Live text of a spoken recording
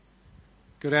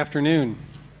Good afternoon.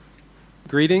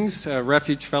 Greetings,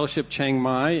 Refuge Fellowship Chiang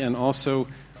Mai, and also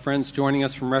friends joining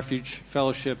us from Refuge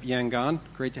Fellowship Yangon.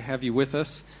 Great to have you with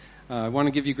us. I want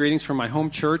to give you greetings from my home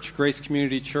church, Grace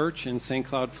Community Church in St.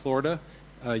 Cloud, Florida,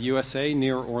 USA,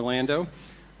 near Orlando,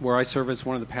 where I serve as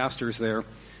one of the pastors there.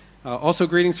 Also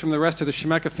greetings from the rest of the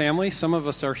Shemeka family. Some of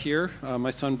us are here.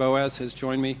 My son Boaz has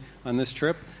joined me on this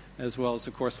trip, as well as,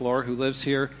 of course, Laura, who lives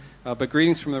here. But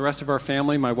greetings from the rest of our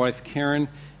family, my wife Karen,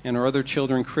 and our other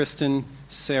children, Kristen,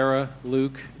 Sarah,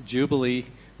 Luke, Jubilee,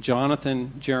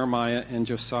 Jonathan, Jeremiah, and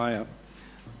Josiah.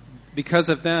 Because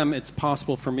of them, it's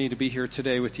possible for me to be here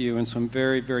today with you, and so I'm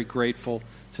very, very grateful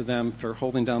to them for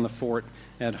holding down the fort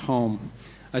at home.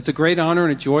 It's a great honor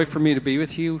and a joy for me to be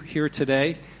with you here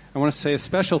today. I want to say a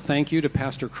special thank you to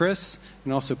Pastor Chris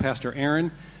and also Pastor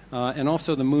Aaron, and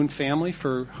also the Moon family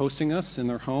for hosting us in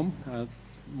their home.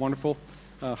 Wonderful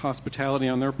hospitality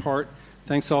on their part.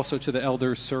 Thanks also to the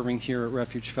elders serving here at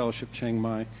Refuge Fellowship Chiang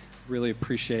Mai. Really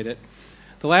appreciate it.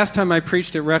 The last time I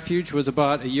preached at Refuge was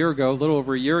about a year ago, a little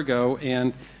over a year ago,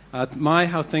 and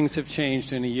how things have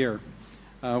changed in a year.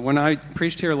 When I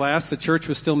preached here last, the church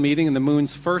was still meeting in the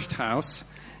Moon's first house,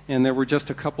 and there were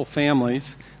just a couple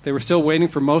families. They were still waiting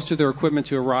for most of their equipment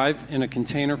to arrive in a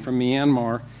container from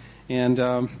Myanmar,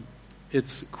 and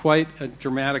it's quite a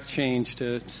dramatic change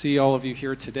to see all of you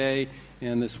here today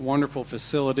and this wonderful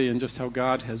facility and just how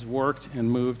God has worked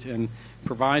and moved and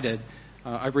provided.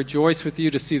 I rejoice with you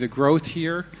to see the growth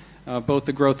here, both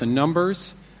the growth in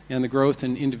numbers and the growth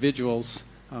in individuals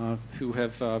who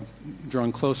have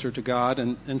drawn closer to God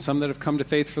and some that have come to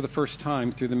faith for the first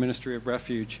time through the ministry of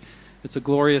Refuge. It's a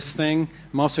glorious thing.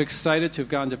 I'm also excited to have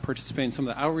gotten to participate in some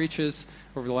of the outreaches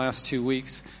over the last 2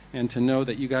 weeks and to know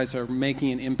that you guys are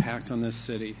making an impact on this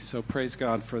city. So praise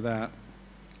God for that.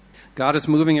 God is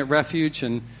moving at Refuge,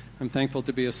 and I'm thankful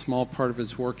to be a small part of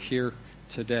his work here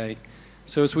today.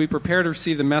 So as we prepare to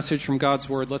receive the message from God's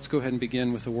word, let's go ahead and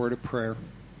begin with a word of prayer.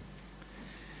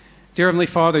 Dear Heavenly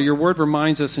Father, your word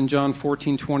reminds us in John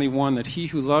 14:21 that he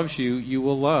who loves you, you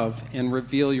will love and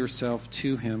reveal yourself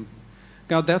to him.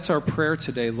 God, that's our prayer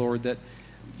today, Lord, that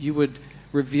you would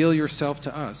reveal yourself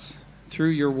to us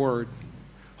through your word.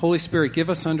 Holy Spirit, give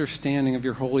us understanding of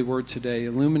your holy word today.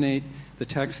 Illuminate the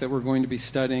text that we're going to be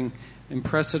studying.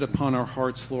 Impress it upon our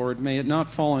hearts, Lord. May it not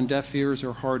fall on deaf ears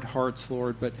or hard hearts,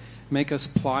 Lord, but make us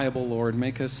pliable, Lord.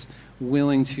 Make us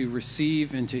willing to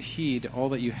receive and to heed all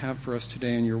that you have for us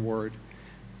today in your word.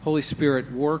 Holy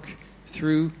Spirit, work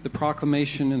through the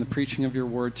proclamation and the preaching of your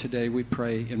word today, we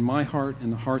pray, in my heart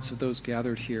and the hearts of those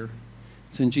gathered here.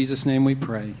 It's in Jesus' name we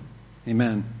pray.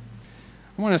 Amen.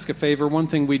 I want to ask a favor. One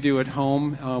thing we do at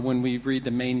home when we read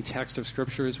the main text of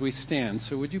Scripture is we stand.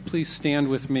 So would you please stand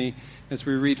with me as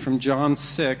we read from John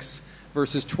 6,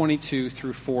 verses 22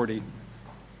 through 40.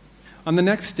 On the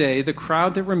next day, the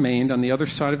crowd that remained on the other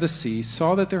side of the sea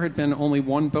saw that there had been only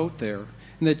one boat there,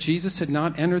 and that Jesus had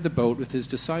not entered the boat with his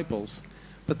disciples,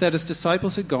 but that his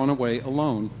disciples had gone away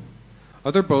alone.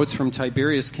 Other boats from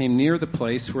Tiberias came near the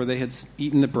place where they had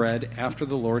eaten the bread after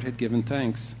the Lord had given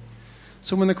thanks.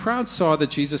 So when the crowd saw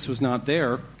that Jesus was not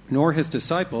there, nor his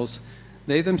disciples,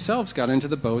 they themselves got into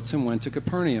the boats and went to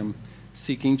Capernaum,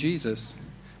 seeking Jesus.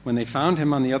 When they found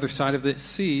him on the other side of the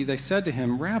sea, they said to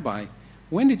him, "Rabbi,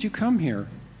 when did you come here?"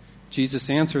 Jesus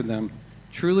answered them,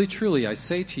 "Truly, truly, I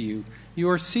say to you, you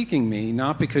are seeking me,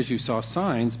 not because you saw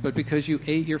signs, but because you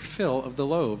ate your fill of the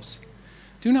loaves.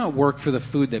 Do not work for the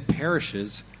food that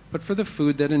perishes, but for the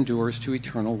food that endures to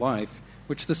eternal life,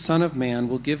 which the Son of Man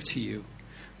will give to you.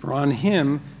 For on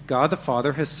him God the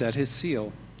Father has set his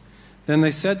seal." Then they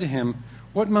said to him,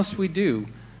 "What must we do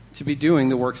to be doing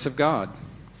the works of God?"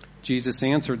 Jesus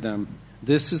answered them,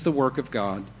 "This is the work of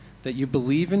God, that you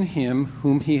believe in him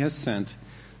whom he has sent."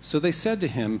 So they said to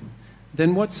him,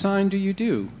 "Then what sign do you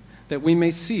do, that we may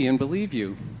see and believe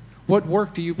you? What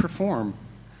work do you perform?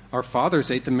 Our fathers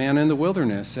ate the manna in the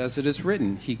wilderness, as it is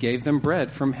written, he gave them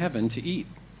bread from heaven to eat."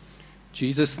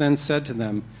 Jesus then said to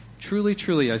them, "Truly,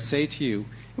 truly, I say to you,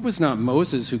 it was not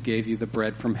Moses who gave you the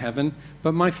bread from heaven,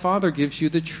 but my Father gives you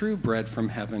the true bread from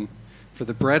heaven. For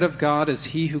the bread of God is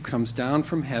he who comes down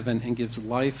from heaven and gives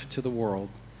life to the world."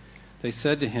 They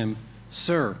said to him,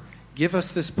 "Sir, give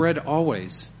us this bread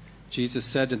always." Jesus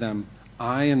said to them,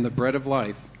 "I am the bread of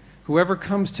life. Whoever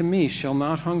comes to me shall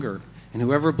not hunger, and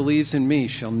whoever believes in me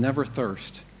shall never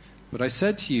thirst. But I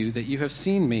said to you that you have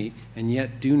seen me, and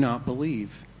yet do not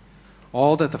believe.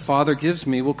 All that the Father gives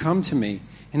me will come to me,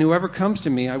 and whoever comes to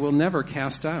me I will never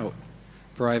cast out.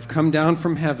 For I have come down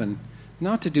from heaven,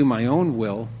 not to do my own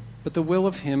will, but the will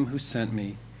of him who sent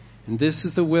me. And this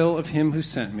is the will of him who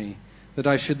sent me, that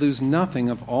I should lose nothing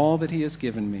of all that he has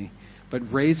given me,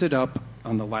 but raise it up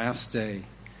on the last day.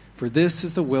 For this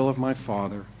is the will of my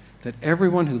Father, that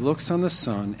everyone who looks on the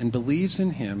Son and believes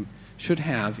in him should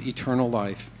have eternal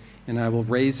life, and I will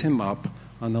raise him up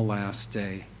on the last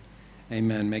day.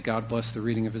 Amen. May God bless the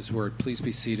reading of his word. Please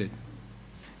be seated.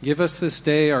 Give us this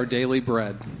day our daily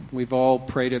bread. We've all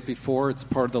prayed it before. It's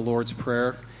part of the Lord's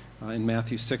Prayer in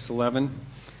Matthew 6:11.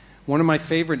 One of my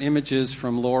favorite images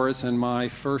from Laura's and my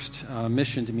first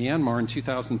mission to Myanmar in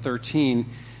 2013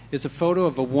 is a photo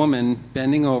of a woman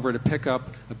bending over to pick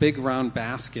up a big round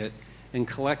basket and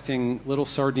collecting little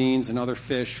sardines and other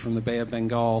fish from the Bay of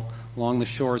Bengal along the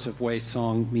shores of Hue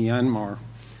Song, Myanmar.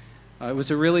 It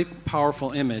was a really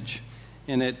powerful image,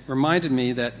 and it reminded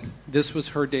me that this was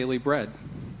her daily bread.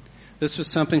 This was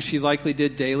something she likely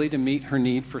did daily to meet her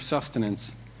need for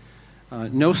sustenance.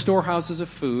 No storehouses of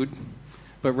food,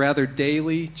 but rather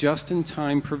daily,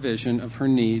 just-in-time provision of her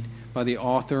need by the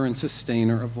author and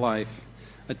sustainer of life,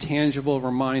 a tangible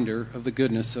reminder of the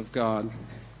goodness of God.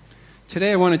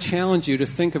 Today I want to challenge you to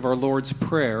think of our Lord's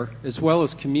Prayer, as well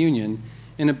as communion,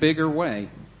 in a bigger way.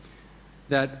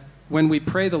 That when we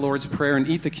pray the Lord's Prayer and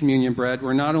eat the communion bread,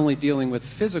 we're not only dealing with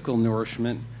physical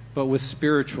nourishment, but with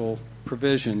spiritual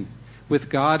provision, with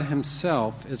God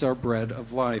himself as our bread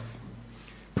of life.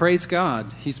 Praise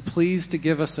God, he's pleased to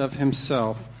give us of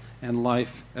himself and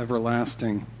life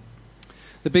everlasting.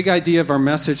 The big idea of our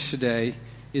message today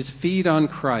is feed on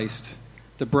Christ,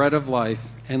 the bread of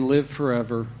life, and live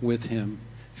forever with him.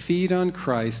 Feed on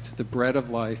Christ, the bread of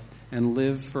life, and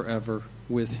live forever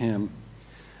with him.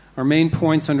 Our main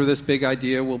points under this big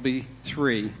idea will be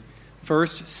three.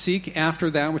 First, seek after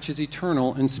that which is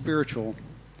eternal and spiritual.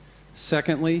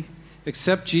 Secondly,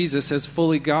 accept Jesus as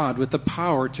fully God with the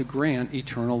power to grant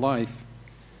eternal life.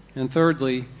 And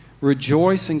thirdly,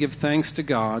 rejoice and give thanks to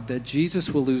God that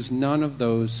Jesus will lose none of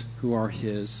those who are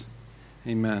his.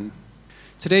 Amen.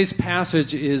 Today's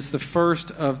passage is the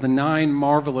first of the 9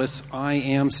 marvelous I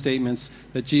am statements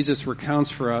that Jesus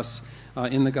recounts for us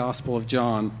in the Gospel of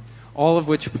John, all of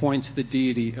which point to the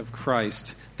deity of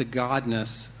Christ, the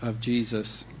godness of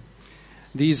Jesus.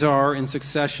 These are, in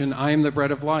succession, I am the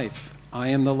bread of life. I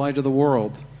am the light of the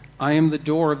world. I am the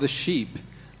door of the sheep.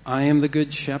 I am the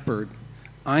good shepherd.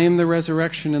 I am the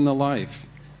resurrection and the life.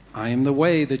 I am the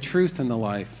way, the truth, and the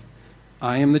life.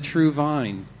 I am the true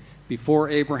vine. Before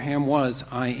Abraham was,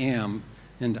 I am,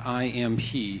 and I am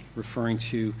he, referring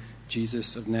to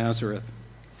Jesus of Nazareth.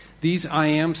 These I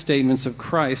am statements of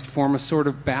Christ form a sort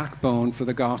of backbone for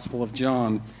the Gospel of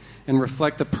John and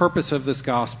reflect the purpose of this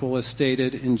gospel as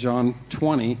stated in John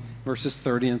 20, verses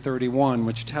 30 and 31,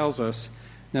 which tells us,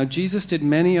 Now Jesus did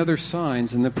many other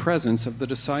signs in the presence of the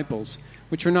disciples,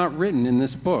 which are not written in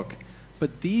this book,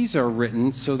 but these are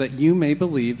written so that you may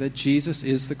believe that Jesus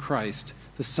is the Christ,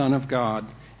 the Son of God,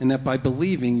 and that by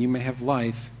believing you may have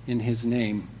life in his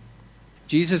name.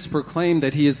 Jesus proclaimed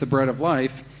that he is the bread of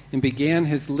life and began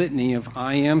his litany of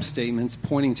I am statements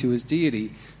pointing to his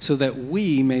deity so that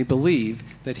we may believe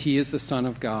that he is the Son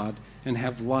of God and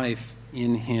have life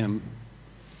in him.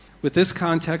 With this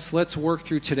context, let's work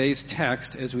through today's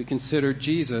text as we consider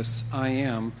Jesus, I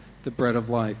am the bread of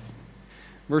life.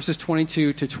 Verses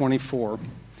 22 to 24.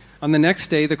 On the next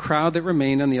day, the crowd that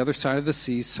remained on the other side of the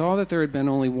sea saw that there had been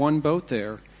only one boat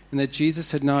there, and that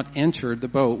Jesus had not entered the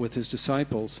boat with his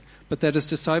disciples, but that his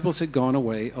disciples had gone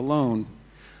away alone.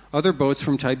 Other boats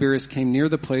from Tiberias came near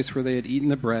the place where they had eaten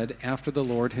the bread after the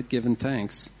Lord had given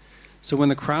thanks. So when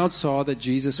the crowd saw that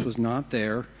Jesus was not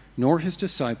there, nor his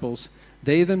disciples,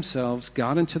 they themselves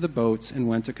got into the boats and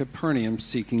went to Capernaum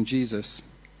seeking Jesus.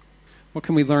 What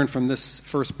can we learn from this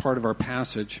first part of our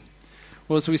passage?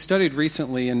 Well, as we studied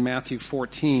recently in Matthew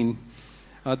 14,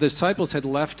 the disciples had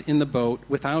left in the boat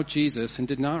without Jesus and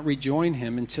did not rejoin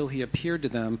him until he appeared to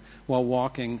them while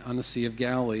walking on the Sea of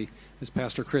Galilee, as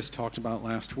Pastor Chris talked about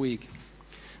last week.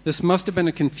 This must have been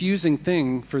a confusing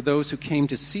thing for those who came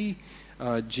to see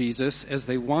Jesus as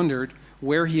they wondered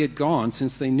where he had gone,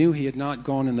 since they knew he had not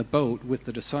gone in the boat with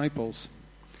the disciples.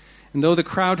 And though the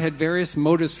crowd had various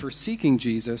motives for seeking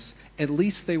Jesus, at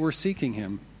least they were seeking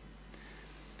him.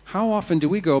 How often do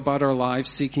we go about our lives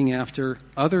seeking after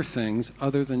other things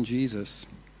other than Jesus?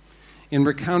 In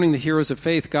recounting the heroes of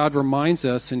faith, God reminds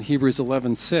us in Hebrews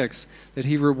 11:6 that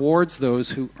he rewards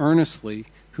those who earnestly,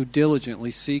 who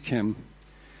diligently seek him.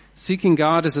 Seeking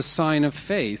God is a sign of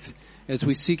faith, as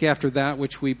we seek after that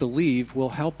which we believe will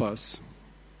help us.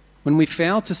 When we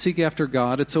fail to seek after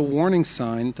God, it's a warning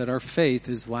sign that our faith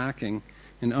is lacking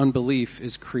and unbelief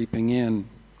is creeping in.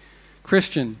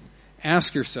 Christian,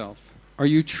 ask yourself, are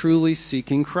you truly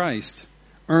seeking Christ?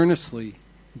 Earnestly,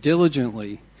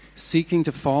 diligently, seeking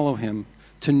to follow him,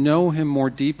 to know him more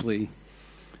deeply?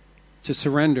 to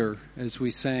surrender, as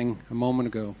we sang a moment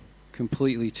ago,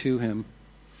 completely to him,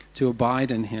 to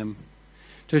abide in him?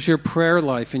 Does your prayer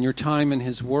life and your time in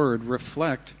his word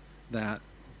reflect that?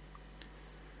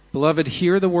 Beloved,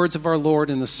 hear the words of our Lord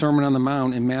in the Sermon on the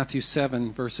Mount in Matthew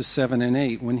 7, verses 7 and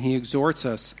 8, when he exhorts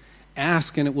us,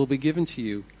 "Ask and it will be given to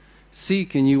you.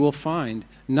 Seek and you will find.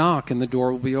 Knock and the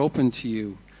door will be opened to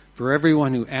you. For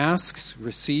everyone who asks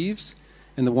receives,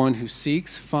 and the one who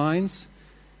seeks finds,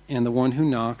 and the one who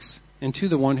knocks, and to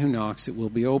the one who knocks it will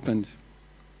be opened."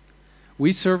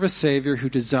 We serve a Savior who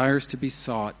desires to be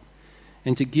sought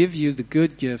and to give you the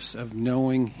good gifts of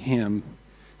knowing him.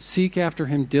 Seek after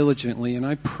him diligently, and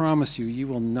I promise you, you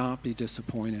will not be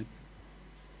disappointed.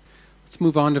 Let's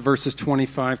move on to verses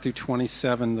 25 through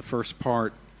 27, the first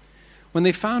part. When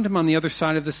they found him on the other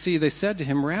side of the sea, they said to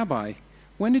him, "Rabbi,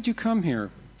 when did you come here?"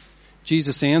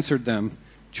 Jesus answered them,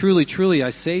 "Truly, truly,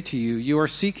 I say to you, you are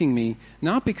seeking me,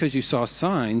 not because you saw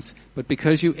signs, but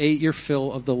because you ate your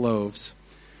fill of the loaves.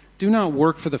 Do not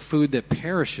work for the food that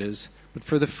perishes, but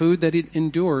for the food that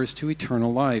endures to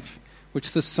eternal life,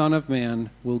 which the Son of Man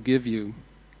will give you."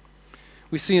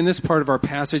 We see in this part of our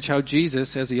passage how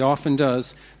Jesus, as he often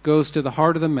does, goes to the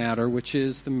heart of the matter, which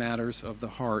is the matters of the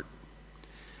heart.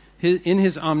 In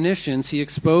his omniscience, he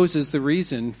exposes the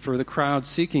reason for the crowd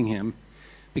seeking him,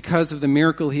 because of the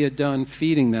miracle he had done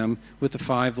feeding them with the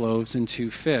 5 loaves and 2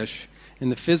 fish,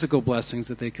 and the physical blessings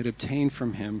that they could obtain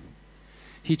from him.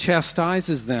 He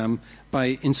chastises them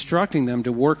by instructing them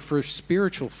to work for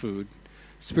spiritual food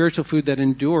that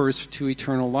endures to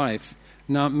eternal life,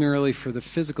 not merely for the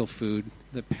physical food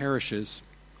that perishes.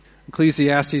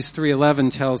 Ecclesiastes 3:11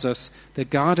 tells us that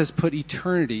God has put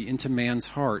eternity into man's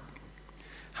heart.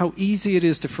 How easy it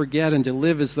is to forget and to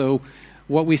live as though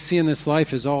what we see in this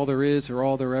life is all there is or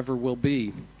all there ever will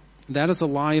be. That is a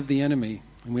lie of the enemy,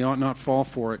 and we ought not fall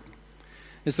for it.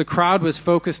 As the crowd was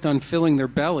focused on filling their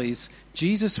bellies,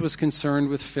 Jesus was concerned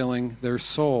with filling their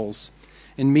souls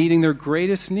and meeting their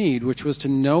greatest need, which was to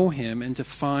know him and to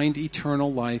find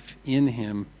eternal life in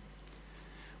him.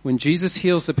 When Jesus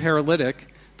heals the paralytic,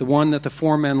 the one that the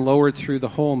 4 men lowered through the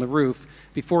hole in the roof,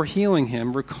 before healing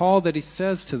him, recall that he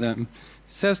says to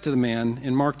the man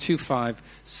in Mark 2:5,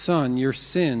 "Son, your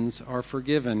sins are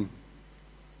forgiven."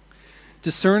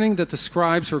 Discerning that the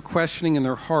scribes were questioning in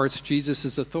their hearts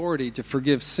Jesus' authority to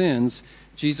forgive sins,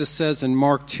 Jesus says in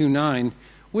Mark 2:9,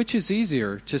 "Which is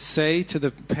easier, to say to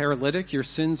the paralytic, 'Your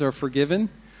sins are forgiven,'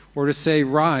 or to say,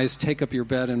 'Rise, take up your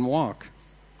bed and walk'?"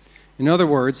 In other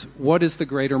words, what is the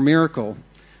greater miracle?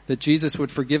 That Jesus would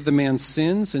forgive the man's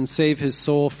sins and save his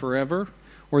soul forever,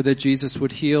 or that Jesus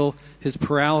would heal his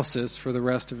paralysis for the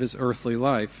rest of his earthly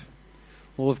life?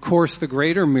 Well, of course, the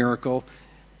greater miracle,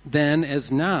 then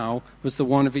as now, was the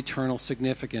one of eternal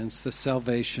significance, the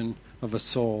salvation of a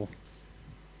soul.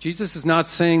 Jesus is not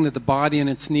saying that the body and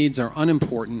its needs are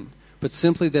unimportant, but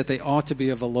simply that they ought to be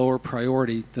of a lower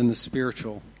priority than the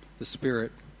spiritual, the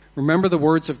spirit. Remember the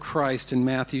words of Christ in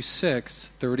Matthew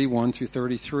 6:31 through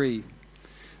 33.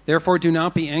 "Therefore do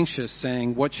not be anxious,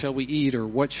 saying, 'What shall we eat?' or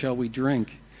 'What shall we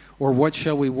drink?' or 'What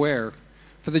shall we wear?'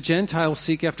 For the Gentiles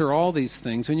seek after all these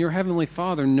things, and your heavenly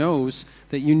Father knows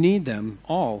that you need them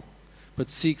all.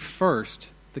 But seek first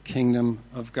the kingdom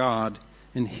of God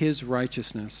and his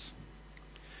righteousness."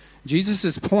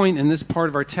 Jesus' point in this part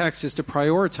of our text is to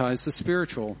prioritize the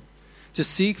spiritual, to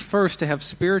seek first to have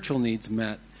spiritual needs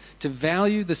met, to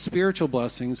value the spiritual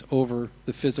blessings over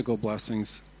the physical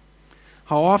blessings.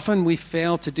 How often we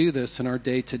fail to do this in our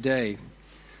day-to-day.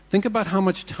 Think about how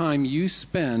much time you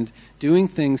spend doing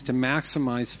things to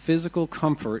maximize physical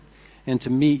comfort and to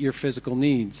meet your physical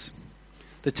needs.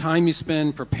 The time you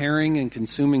spend preparing and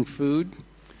consuming food,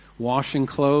 washing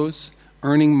clothes,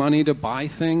 earning money to buy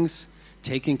things,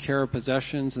 taking care of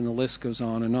possessions, and the list goes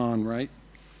on, right?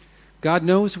 God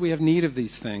knows we have need of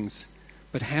these things,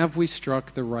 but have we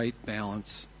struck the right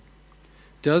balance?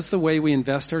 Does the way we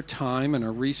invest our time and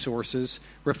our resources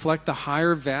reflect the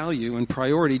higher value and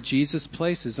priority Jesus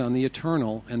places on the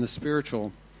eternal and the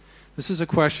spiritual? This is a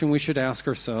question we should ask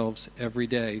ourselves every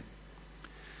day.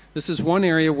 This is one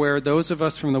area where those of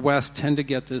us from the West tend to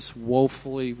get this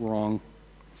woefully wrong,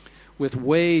 with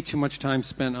way too much time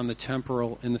spent on the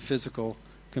temporal and the physical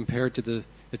compared to the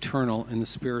eternal and the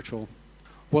spiritual.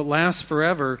 What lasts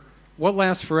forever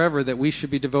that we should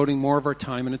be devoting more of our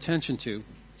time and attention to?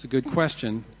 It's a good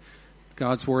question.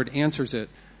 God's word answers it.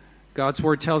 God's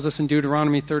word tells us in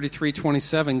Deuteronomy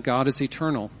 33:27, God is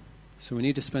eternal. So we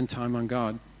need to spend time on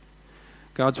God.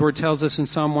 God's word tells us in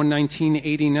Psalm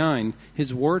 119:89,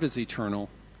 his word is eternal.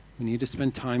 We need to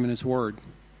spend time in his word.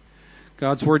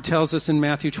 God's word tells us in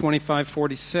Matthew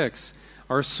 25:46,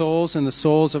 our souls and the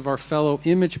souls of our fellow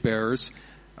image bearers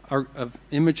our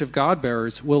image of God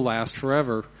bearers will last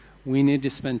forever, we need to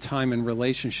spend time in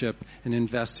relationship and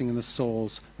investing in the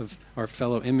souls of our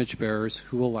fellow image bearers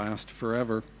who will last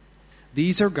forever.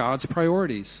 These are God's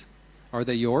priorities. Are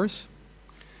they yours?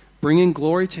 Bringing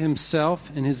glory to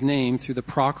himself and his name through the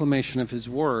proclamation of his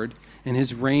word and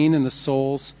his reign in the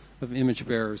souls of image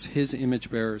bearers, his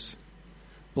image bearers.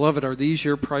 Beloved, are these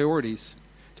your priorities?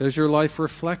 Does your life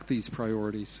reflect these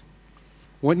priorities?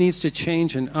 What needs to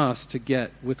change in us to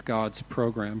get with God's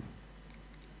program?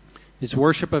 Is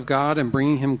worship of God and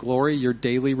bringing him glory your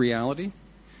daily reality?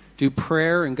 Do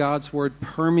prayer and God's word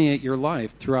permeate your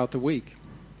life throughout the week?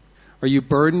 Are you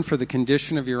burdened for the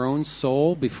condition of your own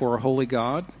soul before a holy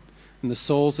God and the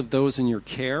souls of those in your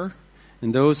care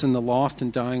and those in the lost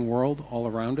and dying world all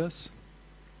around us?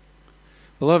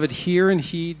 Beloved, hear and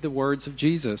heed the words of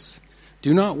Jesus.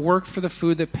 Do not work for the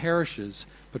food that perishes,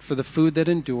 but for the food that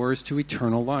endures to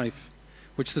eternal life,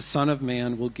 which the Son of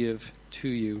Man will give to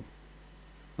you.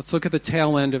 Let's look at the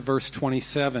tail end of verse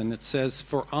 27. It says,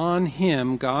 "For on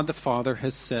him God the Father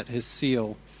has set his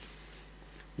seal."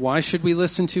 Why should we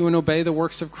listen to and obey the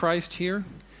works of Christ here?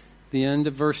 The end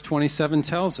of verse 27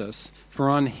 tells us, "For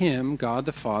on him God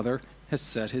the Father has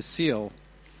set his seal."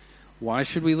 Why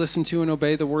should we listen to and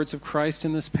obey the words of Christ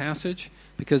in this passage?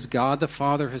 Because God the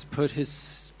Father has put his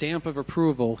stamp of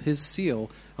approval, his seal,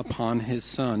 upon his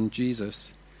Son,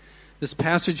 Jesus. This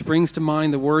passage brings to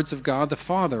mind the words of God the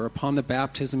Father upon the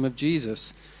baptism of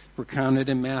Jesus, recounted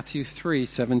in Matthew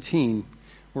 3:17,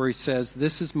 where he says,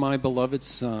 "This is my beloved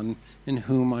Son, in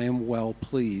whom I am well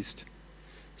pleased."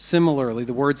 Similarly,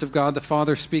 the words of God the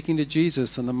Father speaking to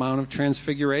Jesus on the Mount of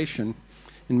Transfiguration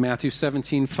in Matthew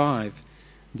 17:5,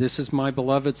 "This is my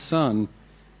beloved Son,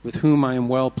 with whom I am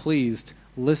well pleased.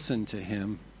 Listen to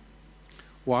him."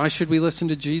 Why should we listen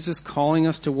to Jesus calling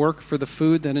us to work for the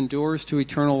food that endures to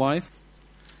eternal life?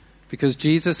 Because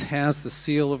Jesus has the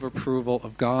seal of approval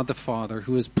of God the Father,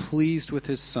 who is pleased with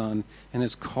his Son and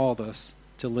has called us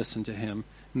to listen to him.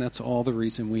 And that's all the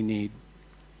reason we need.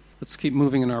 Let's keep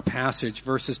moving in our passage,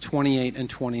 verses 28 and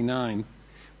 29.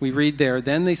 We read there,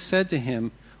 "Then they said to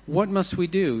him, 'What must we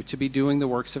do to be doing the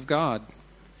works of God?'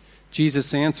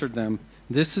 Jesus answered them,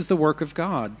 'This is the work of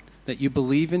God, that you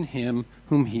believe in him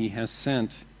whom he has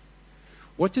sent.'"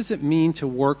 What does it mean to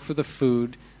work for the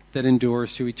food that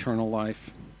endures to eternal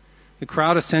life? The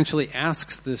crowd essentially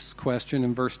asks this question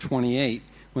in verse 28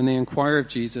 when they inquire of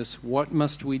Jesus, "What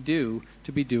must we do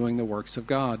to be doing the works of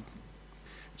God?"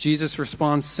 Jesus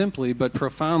responds simply but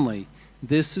profoundly,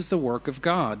 "This is the work of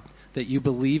God, that you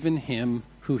believe in him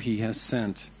who he has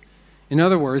sent." In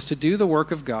other words, to do the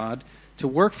work of God, to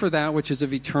work for that which is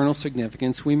of eternal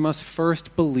significance, we must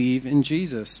first believe in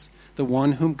Jesus, the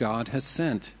one whom God has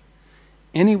sent.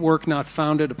 Any work not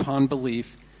founded upon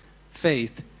belief,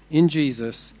 faith in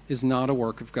Jesus, is not a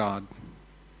work of God.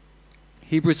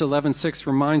 Hebrews 11:6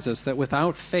 reminds us that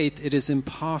without faith it is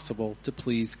impossible to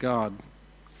please God.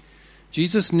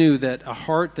 Jesus knew that a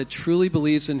heart that truly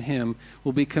believes in him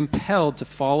will be compelled to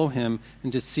follow him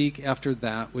and to seek after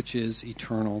that which is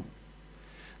eternal.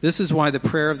 This is why the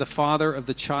prayer of the father of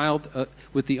the child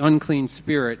with the unclean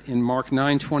spirit in Mark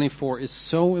 9:24 is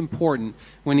so important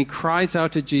when he cries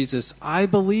out to Jesus, "I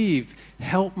believe,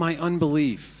 help my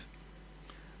unbelief."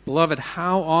 Beloved,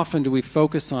 how often do we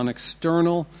focus on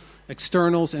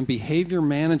externals and behavior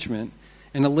management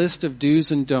and a list of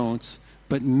do's and don'ts,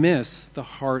 but miss the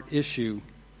heart issue?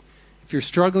 If you're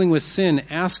struggling with sin,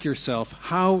 ask yourself,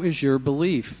 how is your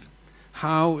belief?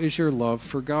 How is your love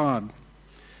for God?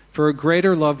 For a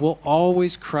greater love will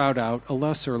always crowd out a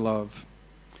lesser love.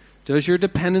 Does your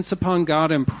dependence upon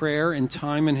God in prayer and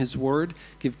time in his word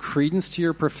give credence to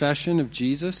your profession of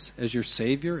Jesus as your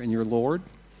Savior and your Lord,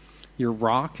 your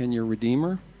rock and your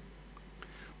Redeemer?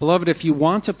 Beloved, if you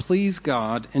want to please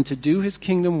God and to do his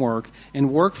kingdom work and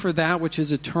work for that which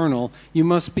is eternal, you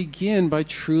must begin by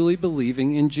truly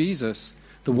believing in Jesus,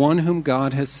 the one whom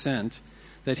God has sent,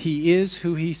 that he is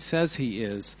who he says he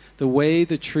is, the way,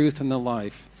 the truth, and the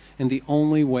life, and the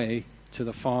only way to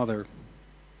the Father.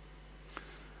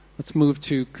 Let's move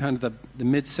to kind of the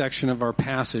midsection of our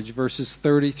passage, verses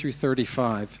 30 through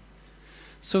 35.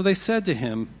 "So they said to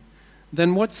him,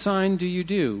 'Then what sign do you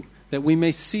do, that we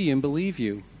may see and believe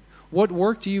you? What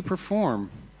work do you perform?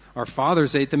 Our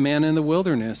fathers ate the manna in the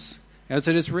wilderness. As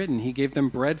it is written, he gave them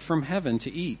bread from heaven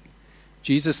to eat.'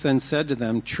 Jesus then said to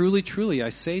them, 'Truly, truly, I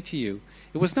say to you,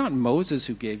 it was not Moses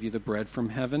who gave you the bread from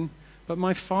heaven, but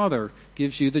my Father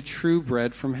gives you the true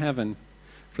bread from heaven.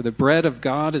 For the bread of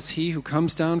God is he who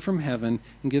comes down from heaven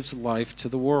and gives life to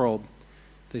the world.'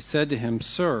 They said to him,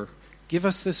 'Sir, give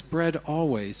us this bread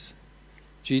always.'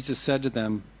 Jesus said to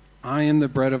them, 'I am the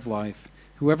bread of life.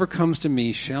 Whoever comes to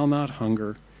me shall not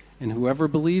hunger, and whoever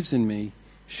believes in me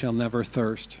shall never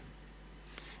thirst."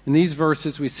 In these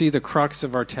verses, we see the crux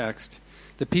of our text,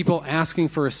 the people asking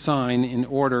for a sign in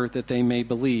order that they may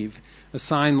believe, a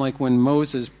sign like when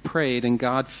Moses prayed and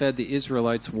God fed the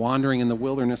Israelites wandering in the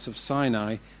wilderness of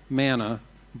Sinai, manna,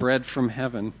 bread from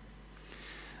heaven.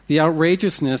 The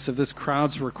outrageousness of this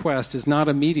crowd's request is not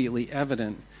immediately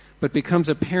evident, but becomes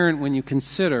apparent when you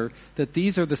consider that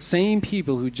these are the same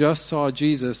people who just saw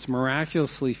Jesus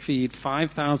miraculously feed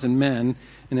 5,000 men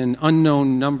and an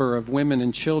unknown number of women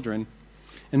and children,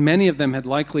 and many of them had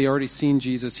likely already seen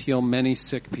Jesus heal many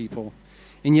sick people,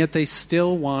 and yet they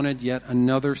still wanted yet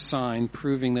another sign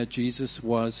proving that Jesus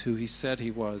was who he said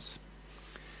he was.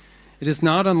 It is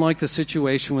not unlike the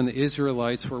situation when the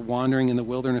Israelites were wandering in the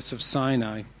wilderness of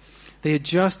Sinai. They had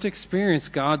just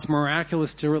experienced God's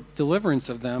miraculous deliverance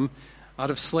of them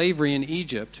out of slavery in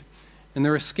Egypt and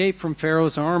their escape from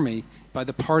Pharaoh's army by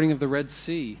the parting of the Red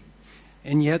Sea.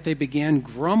 And yet they began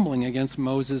grumbling against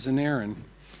Moses and Aaron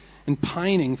and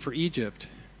pining for Egypt.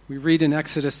 We read in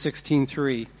Exodus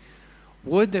 16:3,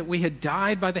 "Would that we had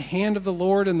died by the hand of the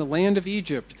Lord in the land of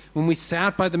Egypt, when we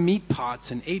sat by the meat pots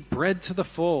and ate bread to the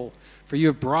full. For you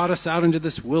have brought us out into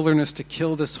this wilderness to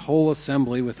kill this whole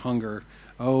assembly with hunger.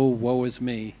 Oh, woe is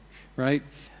me." Right?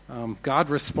 God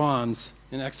responds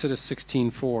in Exodus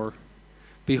 16:4,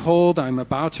 "Behold, I am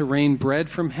about to rain bread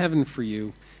from heaven for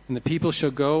you, and the people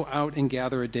shall go out and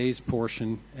gather a day's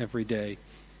portion every day."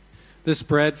 This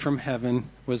bread from heaven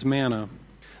was manna.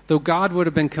 Though God would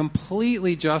have been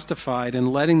completely justified in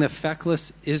letting the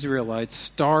feckless Israelites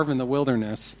starve in the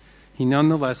wilderness, he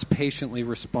nonetheless patiently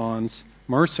responds,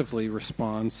 mercifully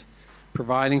responds,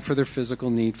 providing for their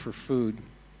physical need for food.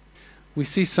 We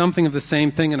see something of the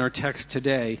same thing in our text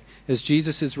today, as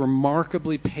Jesus is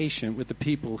remarkably patient with the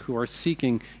people who are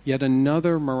seeking yet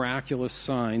another miraculous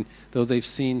sign, though they've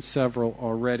seen several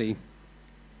already.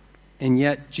 And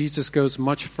yet Jesus goes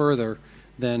much further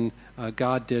than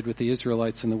God did with the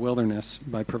Israelites in the wilderness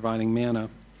by providing manna.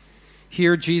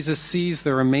 Here Jesus sees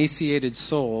their emaciated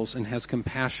souls and has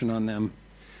compassion on them,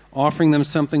 offering them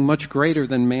something much greater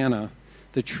than manna,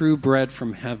 the true bread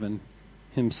from heaven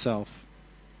himself.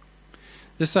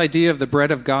 This idea of the bread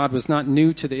of God was not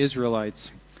new to the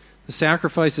Israelites. The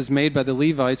sacrifices made by the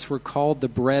Levites were called the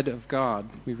bread of God.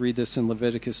 We read this in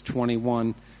Leviticus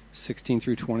 21:16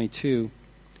 through 22.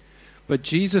 But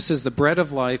Jesus, as the bread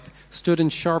of life, stood in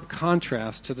sharp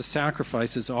contrast to the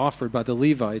sacrifices offered by the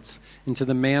Levites and to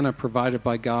the manna provided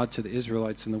by God to the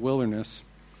Israelites in the wilderness.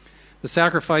 The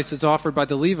sacrifices offered by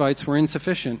the Levites were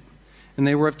insufficient, and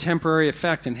they were of temporary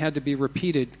effect and had to be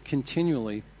repeated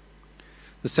continually.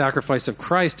 The sacrifice of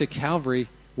Christ at Calvary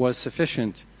was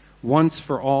sufficient, once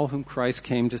for all whom Christ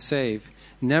came to save,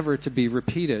 never to be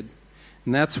repeated.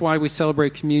 And that's why we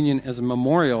celebrate communion as a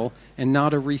memorial and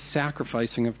not a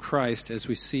re-sacrificing of Christ, as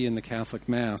we see in the Catholic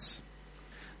Mass.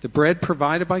 The bread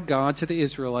provided by God to the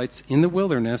Israelites in the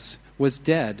wilderness was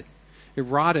dead. It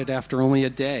rotted after only a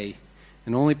day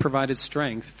and only provided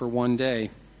strength for one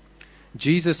day.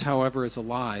 Jesus, however, is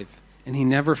alive, and he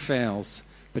never fails,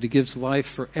 but he gives life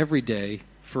for every day,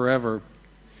 forever.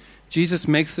 Jesus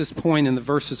makes this point in the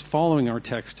verses following our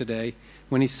text today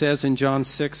when he says in John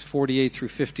 6:48 through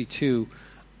 52,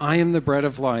 "I am the bread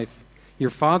of life. Your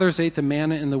fathers ate the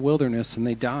manna in the wilderness and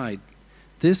they died.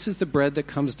 This is the bread that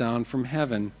comes down from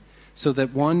heaven, so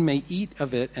that one may eat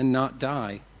of it and not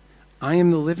die. I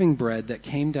am the living bread that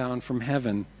came down from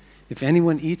heaven. If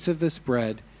anyone eats of this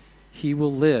bread, he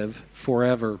will live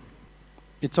forever."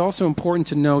 It's also important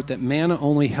to note that manna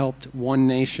only helped one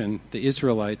nation, the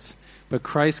Israelites, but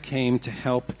Christ came to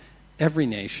help every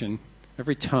nation,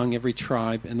 every tongue, every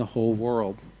tribe in the whole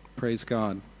world. Praise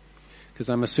God. Because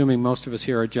I'm assuming most of us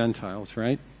here are Gentiles,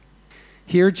 right?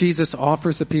 Here Jesus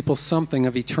offers the people something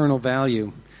of eternal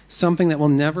value, something that will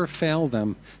never fail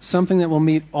them, something that will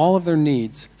meet all of their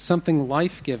needs, something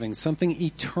life-giving, something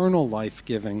eternal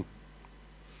life-giving,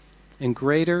 and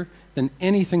greater than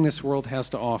anything this world has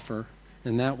to offer,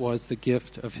 and that was the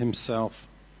gift of himself.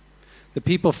 The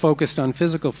people focused on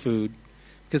physical food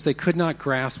because they could not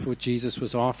grasp what Jesus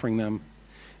was offering them.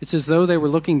 It's as though they were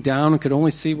looking down and could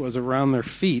only see what was around their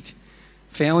feet,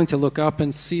 failing to look up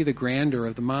and see the grandeur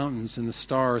of the mountains and the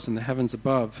stars and the heavens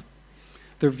above.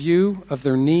 Their view of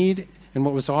their need and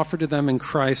what was offered to them in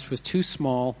Christ was too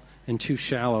small and too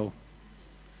shallow.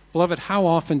 Beloved, how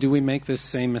often do we make this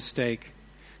same mistake?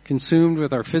 Consumed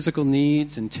with our physical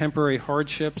needs and temporary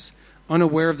hardships,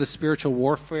 unaware of the spiritual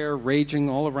warfare raging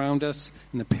all around us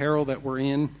and the peril that we're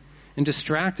in, and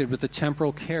distracted with the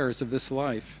temporal cares of this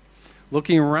life,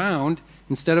 looking around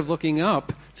instead of looking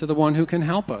up to the one who can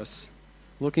help us,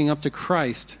 looking up to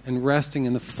Christ and resting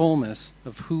in the fullness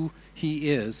of who he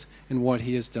is and what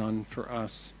he has done for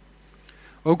us.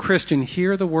 O Christian,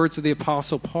 hear the words of the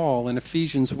Apostle Paul in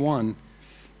Ephesians 1,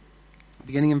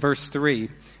 beginning in verse 3,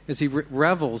 as he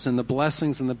revels in the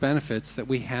blessings and the benefits that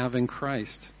we have in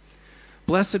Christ.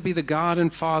 Blessed be the God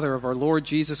and Father of our Lord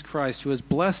Jesus Christ, who has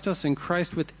blessed us in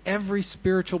Christ with every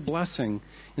spiritual blessing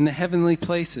in the heavenly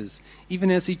places, even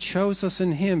as he chose us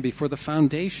in him before the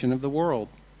foundation of the world.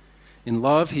 In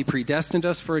love, he predestined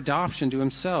us for adoption to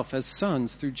himself as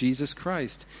sons through Jesus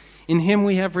Christ. In him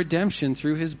we have redemption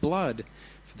through his blood,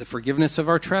 for the forgiveness of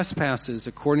our trespasses,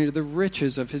 according to the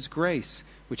riches of his grace,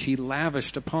 which he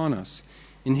lavished upon us.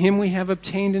 In him we have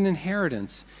obtained an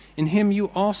inheritance. In him you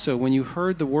also, when you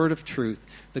heard the word of truth,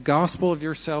 the gospel of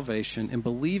your salvation, and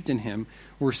believed in him,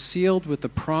 were sealed with the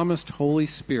promised Holy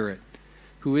Spirit,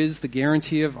 who is the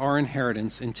guarantee of our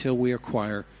inheritance until we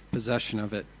acquire possession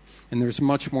of it. And there's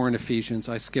much more in Ephesians.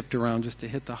 I skipped around just to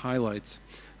hit the highlights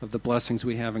of the blessings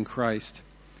we have in Christ.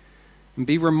 And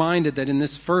be reminded that in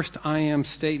this first I am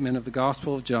statement of the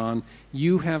Gospel of John,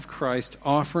 you have Christ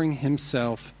offering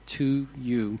himself to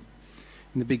you.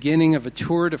 In the beginning of a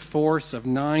tour de force of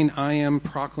 9 I am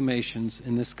proclamations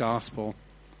in this gospel.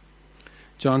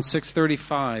 John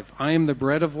 6:35, I am the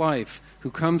bread of life.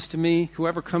 Whoever comes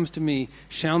to me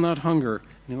shall not hunger,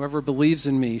 and whoever believes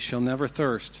in me shall never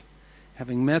thirst.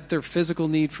 Having met their physical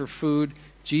need for food,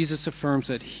 Jesus affirms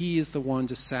that he is the one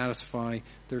to satisfy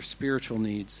their spiritual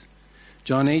needs.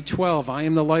 John 8:12, I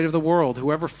am the light of the world.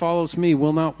 Whoever follows me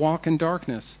will not walk in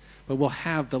darkness, but will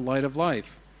have the light of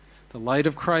life. The light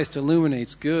of Christ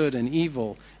illuminates good and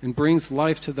evil and brings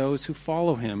life to those who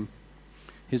follow him.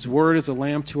 His word is a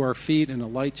lamp to our feet and a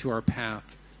light to our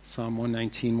path. Psalm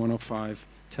 119, 105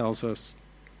 tells us.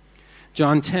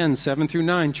 John 10, 7 through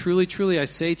 9, truly, truly, I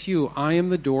say to you, I am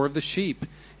the door of the sheep.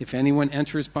 If anyone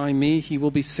enters by me, he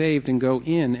will be saved and go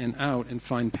in and out and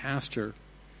find pasture.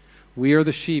 We are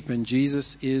the sheep, and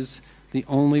Jesus is the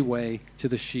only way to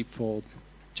the sheepfold.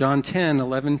 John 10,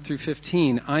 11 through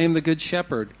 15, I am the good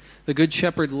shepherd. The good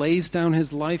shepherd lays down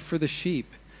his life for the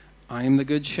sheep. I am the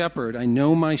good shepherd. I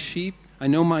know my sheep. I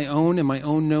know my own, and my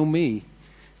own know me.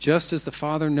 Just as the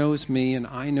Father knows me, and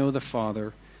I know the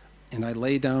Father, and I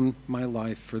lay down my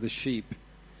life for the sheep.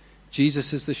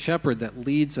 Jesus is the shepherd that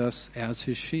leads us as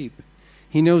his sheep.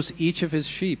 He knows each of his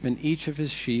sheep, and each of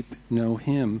his sheep know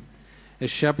him.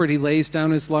 As shepherd, he lays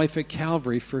down his life at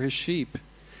Calvary for his sheep.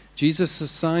 Jesus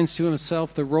assigns to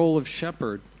himself the role of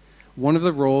shepherd, one of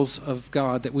the roles of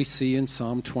God that we see in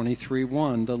Psalm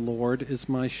 23:1. The Lord is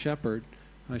my shepherd,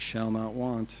 I shall not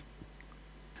want.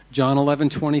 John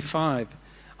 11:25.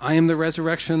 I am the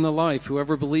resurrection and the life.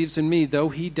 Whoever believes in me, though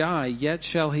he die, yet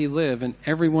shall he live. And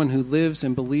everyone who lives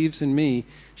and believes in me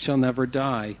shall never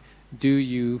die. Do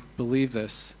you believe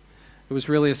this? It was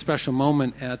really a special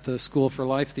moment at the School for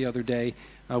Life the other day.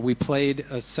 We played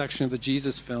a section of the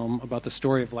Jesus film about the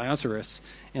story of Lazarus,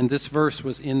 and this verse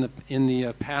was in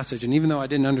the passage. And even though I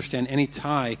didn't understand any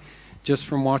Thai, just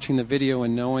from watching the video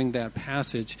and knowing that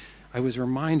passage, I was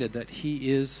reminded that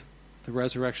he is the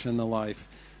resurrection and the life.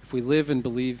 If we live and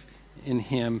believe in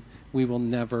him, we will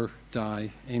never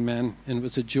die. Amen. And it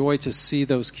was a joy to see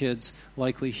those kids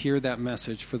likely hear that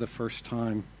message for the first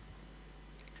time.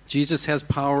 Jesus has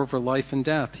power over life and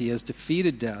death. He has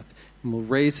defeated death and will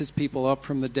raise his people up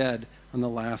from the dead on the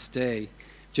last day,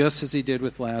 just as he did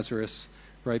with Lazarus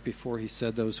right before he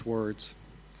said those words.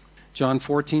 John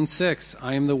 14:6,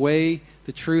 I am the way,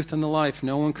 the truth, and the life.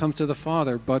 No one comes to the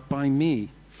Father but by me.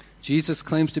 Jesus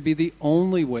claims to be the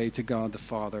only way to God the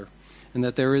Father, and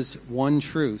that there is one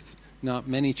truth, not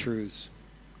many truths.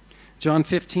 John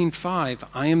 15:5,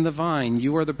 I am the vine,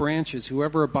 you are the branches.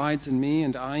 Whoever abides in me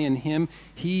and I in him,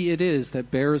 he it is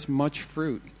that bears much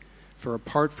fruit. For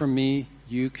apart from me,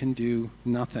 you can do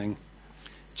nothing.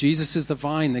 Jesus is the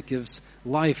vine that gives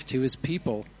life to his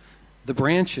people. The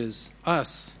branches,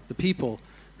 us, the people,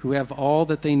 who have all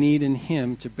that they need in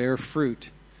him to bear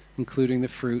fruit, including the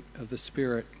fruit of the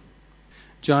Spirit.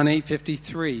 John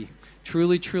 8:53,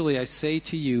 truly, truly, I say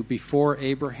to you, before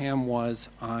Abraham was,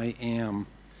 I am.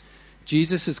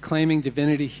 Jesus is claiming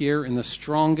divinity here in the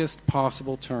strongest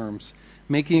possible terms,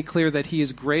 making it clear that he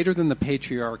is greater than the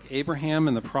patriarch Abraham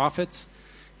and the prophets.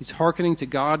 He's hearkening to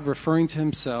God, referring to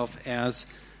himself as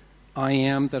I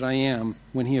am that I am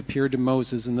when he appeared to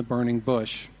Moses in the burning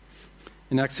bush.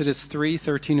 In Exodus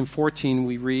 3:13 and 14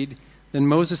 we read, Then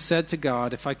Moses said to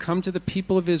God, If I come to the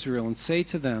people of Israel and say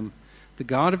to them, The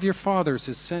God of your fathers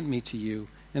has sent me to you,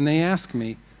 and they ask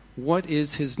me, What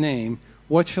is his name?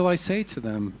 What shall I say to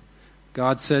them?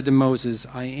 God said to Moses,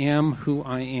 I am who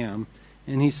I am.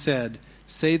 And he said,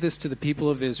 Say this to the people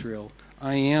of Israel,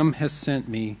 I am has sent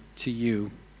me to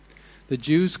you. The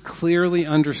Jews clearly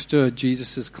understood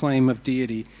Jesus' claim of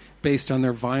deity based on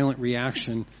their violent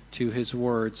reaction to his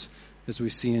words, as we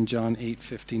see in John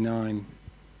 8:59.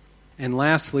 And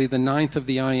lastly, the ninth of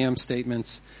the I am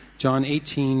statements, John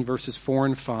 18, verses 4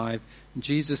 and 5,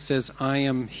 Jesus says, I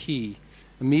am he.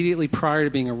 Immediately prior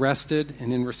to being arrested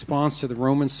and in response to the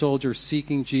Roman soldiers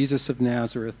seeking Jesus of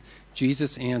Nazareth,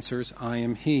 Jesus answers, I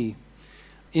am he.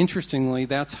 Interestingly,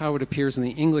 that's how it appears in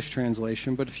the English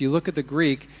translation, but if you look at the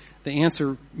Greek, the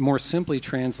answer more simply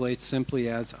translates simply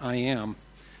as I am.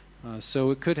 So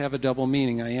it could have a double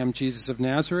meaning. I am Jesus of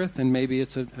Nazareth, and maybe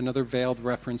it's another veiled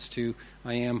reference to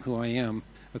I am who I am,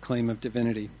 a claim of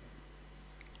divinity.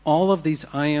 All of these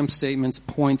I am statements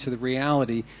point to the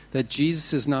reality that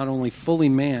Jesus is not only fully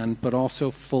man, but also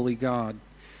fully God.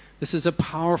 This is a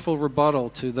powerful rebuttal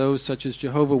to those such as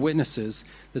Jehovah's Witnesses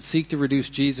that seek to reduce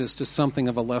Jesus to something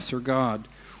of a lesser God,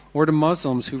 or to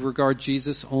Muslims who regard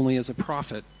Jesus only as a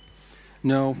prophet.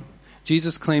 No,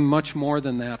 Jesus claimed much more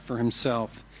than that for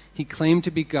himself. He claimed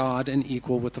to be God and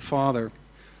equal with the Father.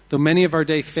 Though many of our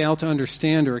day fail to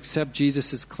understand or accept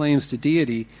Jesus' claims to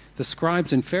deity, the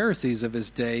scribes and Pharisees of his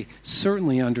day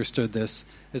certainly understood this,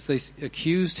 as they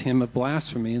accused him of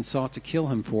blasphemy and sought to kill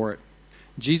him for it.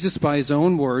 Jesus, by his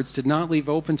own words, did not leave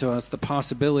open to us the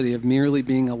possibility of merely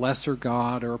being a lesser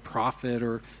God or a prophet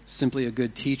or simply a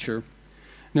good teacher.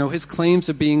 No, his claims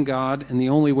of being God and the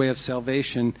only way of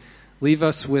salvation leave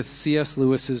us with C.S.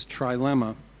 Lewis's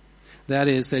trilemma. That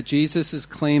is, that Jesus'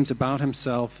 claims about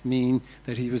himself mean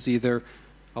that he was either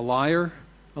a liar,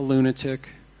 a lunatic,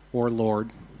 or Lord.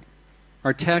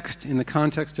 Our text, in the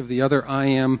context of the other I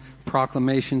am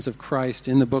proclamations of Christ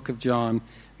in the book of John,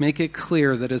 make it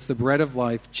clear that as the bread of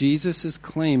life, Jesus is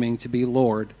claiming to be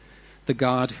Lord, the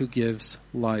God who gives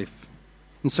life.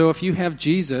 And so if you have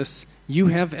Jesus, you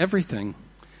have everything.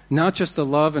 Not just the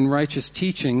love and righteous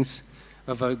teachings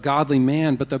of a godly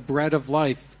man, but the bread of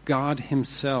life, God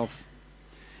himself.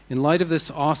 In light of this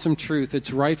awesome truth,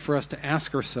 it's right for us to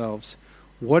ask ourselves,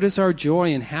 what is our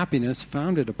joy and happiness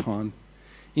founded upon?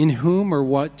 In whom or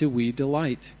what do we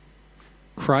delight?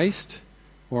 Christ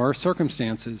or our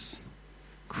circumstances?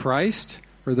 Christ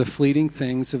or the fleeting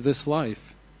things of this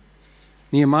life?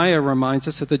 Nehemiah reminds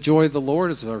us that the joy of the Lord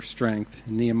is our strength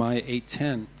in Nehemiah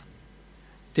 8:10.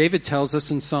 David tells us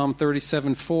in Psalm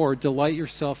 37:4, delight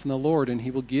yourself in the Lord and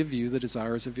he will give you the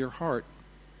desires of your heart.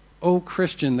 Oh,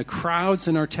 Christian, the crowds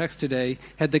in our text today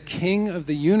had the King of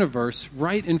the universe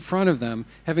right in front of them,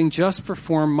 having just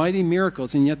performed mighty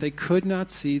miracles, and yet they could not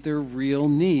see their real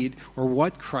need or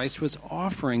what Christ was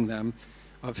offering them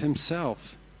of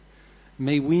himself.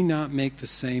 May we not make the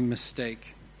same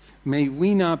mistake. May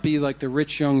we not be like the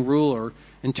rich young ruler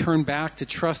and turn back to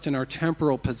trust in our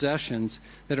temporal possessions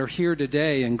that are here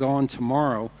today and gone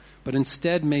tomorrow, but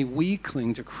instead may we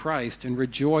cling to Christ and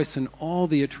rejoice in all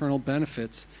the eternal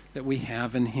benefits that we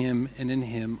have in him and in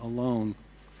him alone.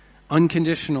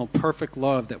 Unconditional, perfect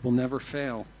love that will never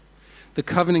fail. The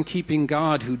covenant-keeping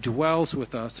God who dwells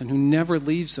with us and who never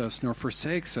leaves us nor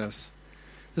forsakes us.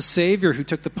 The Savior who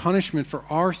took the punishment for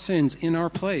our sins in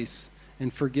our place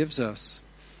and forgives us.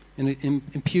 And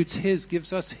it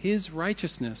gives us his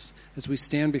righteousness as we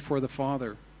stand before the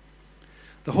Father.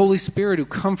 The Holy Spirit who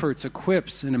comforts,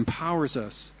 equips, and empowers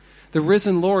us. The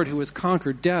risen Lord who has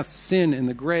conquered death, sin, and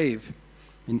the grave,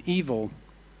 and evil.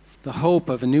 The hope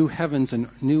of a new heavens and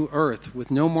new earth with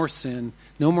no more sin,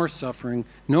 no more suffering,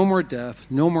 no more death,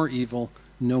 no more evil,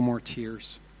 no more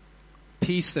tears.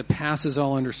 Peace that passes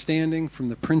all understanding from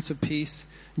the Prince of Peace.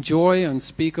 Joy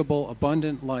unspeakable,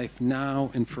 abundant life now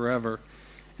and forever.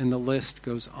 And the list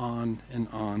goes on and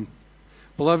on.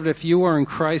 Beloved, if you are in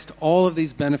Christ, all of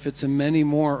these benefits and many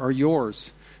more are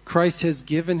yours. Christ has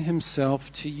given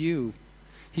himself to you.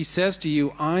 He says to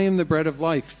you, I am the bread of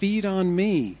life. Feed on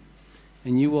me,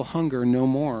 and you will hunger no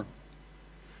more.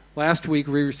 Last week,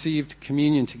 we received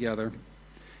communion together.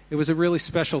 It was a really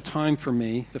special time for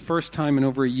me, the first time in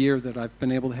over a year that I've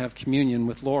been able to have communion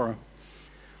with Laura.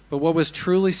 But what was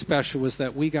truly special was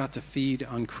that we got to feed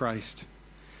on Christ.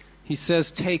 He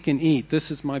says, take and eat.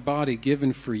 This is my body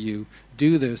given for you.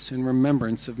 Do this in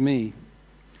remembrance of me.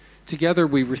 Together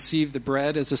we receive the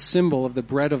bread as a symbol of the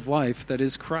bread of life that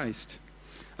is Christ.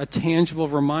 A tangible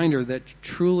reminder that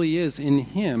truly is in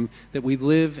him that we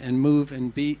live and move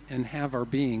and be and have our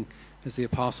being, as the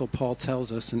Apostle Paul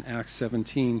tells us in Acts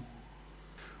 17.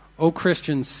 O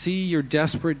Christians, see your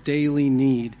desperate daily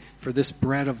need for this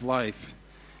bread of life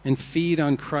and feed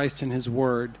on Christ and his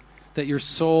word, that your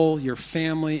soul, your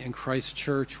family, and Christ's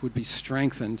church would be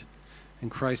strengthened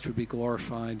and Christ would be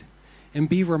glorified. And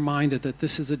be reminded that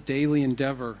this is a daily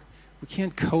endeavor. We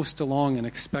can't coast along and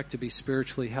expect to be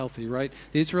spiritually healthy, right?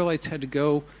 The Israelites had to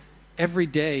go every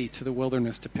day to the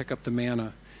wilderness to pick up the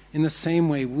manna. In the same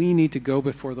way, we need to go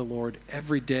before the Lord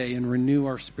every day and renew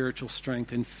our spiritual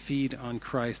strength and feed on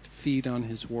Christ, feed on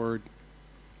his word.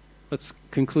 Let's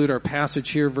conclude our passage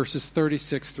here, verses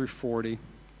 36 through 40.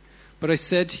 But I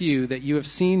said to you that you have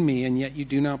seen me, and yet you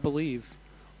do not believe.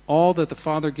 All that the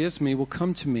Father gives me will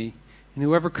come to me, and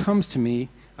whoever comes to me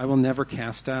I will never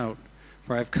cast out.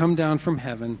 For I have come down from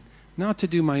heaven, not to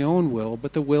do my own will,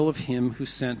 but the will of him who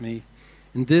sent me.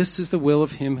 And this is the will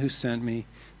of him who sent me,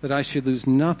 that I should lose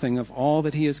nothing of all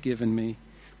that he has given me,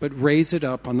 but raise it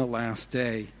up on the last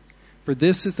day. For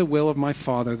this is the will of my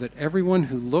Father, that everyone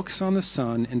who looks on the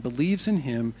Son and believes in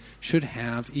him should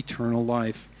have eternal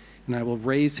life, and I will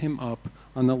raise him up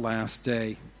on the last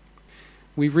day.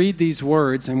 We read these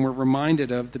words and we're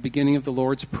reminded of the beginning of the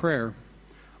Lord's Prayer.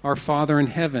 Our Father in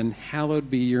heaven, hallowed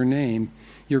be your name.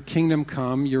 Your kingdom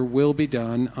come, your will be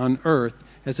done on earth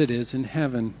as it is in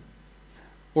heaven.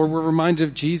 Or we're reminded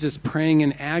of Jesus praying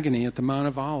in agony at the Mount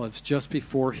of Olives just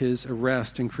before his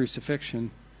arrest and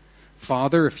crucifixion.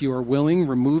 Father, if you are willing,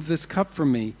 remove this cup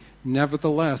from me.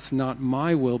 Nevertheless, not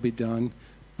my will be done,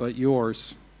 but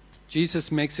yours.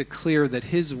 Jesus makes it clear that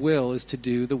his will is to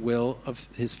do the will of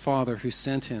his Father who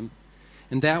sent him.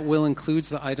 And that will includes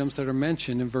the items that are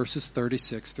mentioned in verses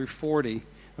 36 through 40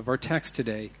 of our text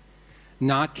today.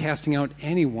 Not casting out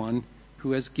anyone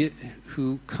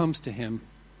who comes to him.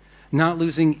 Not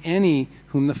losing any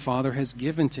whom the Father has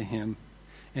given to him.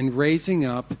 And raising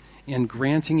up and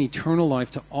granting eternal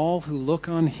life to all who look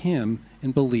on him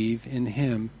and believe in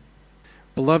him.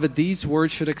 Beloved, these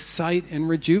words should excite and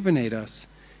rejuvenate us.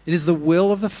 It is the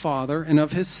will of the Father and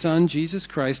of his Son, Jesus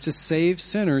Christ, to save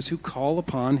sinners who call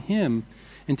upon him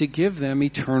and to give them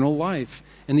eternal life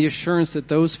and the assurance that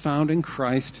those found in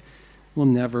Christ will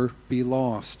never be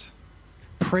lost.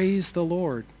 Praise the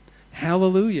Lord.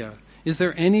 Hallelujah. Is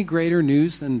there any greater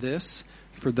news than this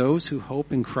for those who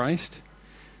hope in Christ?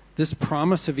 This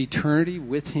promise of eternity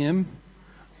with him?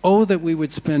 Oh, that we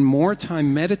would spend more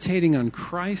time meditating on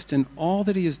Christ and all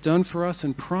that he has done for us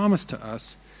and promised to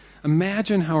us.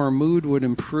 Imagine how our mood would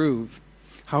improve,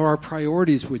 how our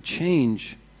priorities would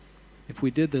change if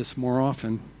we did this more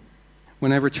often.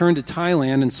 When I returned to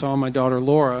Thailand and saw my daughter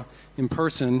Laura in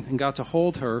person and got to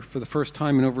hold her for the first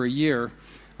time in over a year,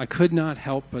 I could not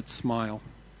help but smile.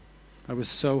 I was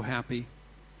so happy.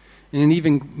 In an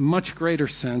even much greater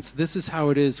sense, this is how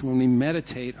it is when we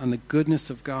meditate on the goodness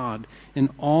of God and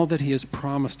all that he has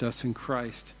promised us in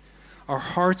Christ. Our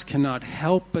hearts cannot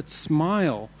help but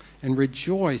smile and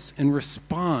rejoice and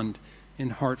respond in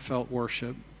heartfelt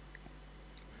worship.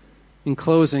 In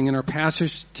closing, in our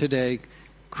passage today,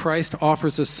 Christ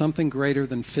offers us something greater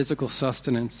than physical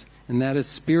sustenance, and that is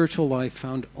spiritual life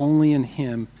found only in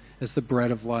him as the bread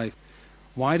of life.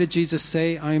 Why did Jesus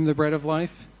say, I am the bread of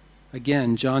life?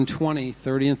 Again, John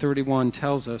 20:30 and 31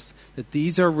 tells us that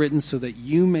these are written so that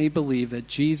you may believe that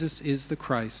Jesus is the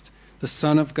Christ, the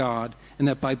Son of God, and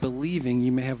that by believing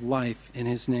you may have life in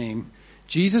his name.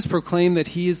 Jesus proclaimed that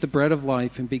he is the bread of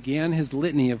life and began his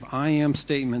litany of I am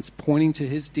statements pointing to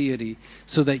his deity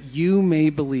so that you may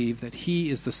believe that he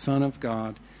is the Son of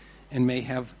God and may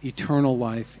have eternal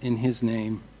life in his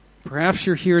name. Perhaps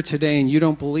you're here today and you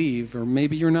don't believe, or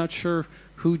maybe you're not sure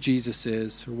who Jesus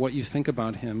is or what you think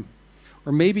about him.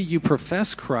 Or maybe you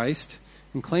profess Christ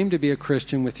and claim to be a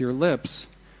Christian with your lips,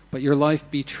 but your life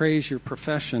betrays your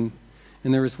profession,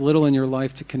 and there is little in your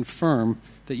life to confirm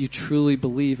that you truly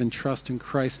believe and trust in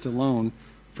Christ alone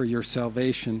for your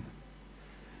salvation.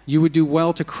 You would do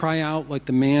well to cry out like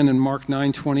the man in Mark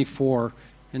 9:24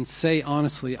 and say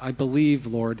honestly, I believe,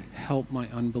 Lord, help my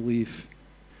unbelief.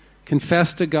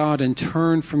 Confess to God and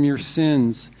turn from your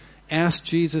sins. Ask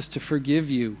Jesus to forgive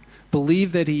you.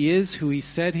 Believe that he is who he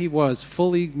said he was,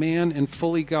 fully man and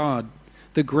fully God,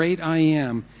 the great I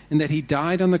am, and that he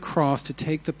died on the cross to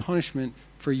take the punishment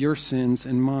for your sins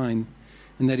and mine,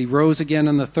 and that he rose again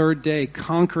on the third day,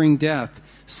 conquering death,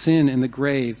 sin, and the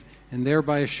grave, and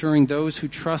thereby assuring those who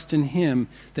trust in him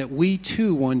that we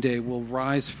too one day will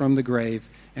rise from the grave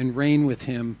and reign with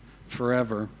him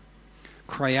forever.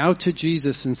 Cry out to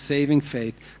Jesus in saving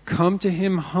faith. Come to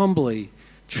him humbly,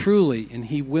 truly, and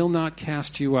he will not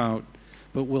cast you out,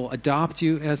 but will adopt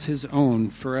you as his own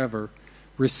forever.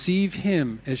 Receive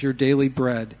him as your daily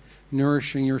bread,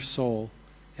 nourishing your soul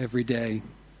every day.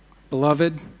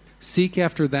 Beloved, seek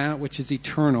after that which is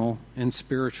eternal and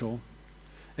spiritual.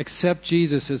 Accept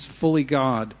Jesus as fully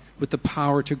God with the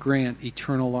power to grant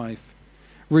eternal life.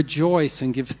 Rejoice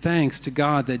and give thanks to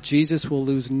God that Jesus will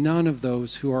lose none of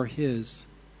those who are his.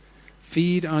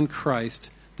 Feed on Christ,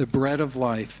 the bread of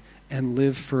life, and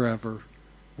live forever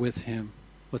with him.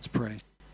 Let's pray.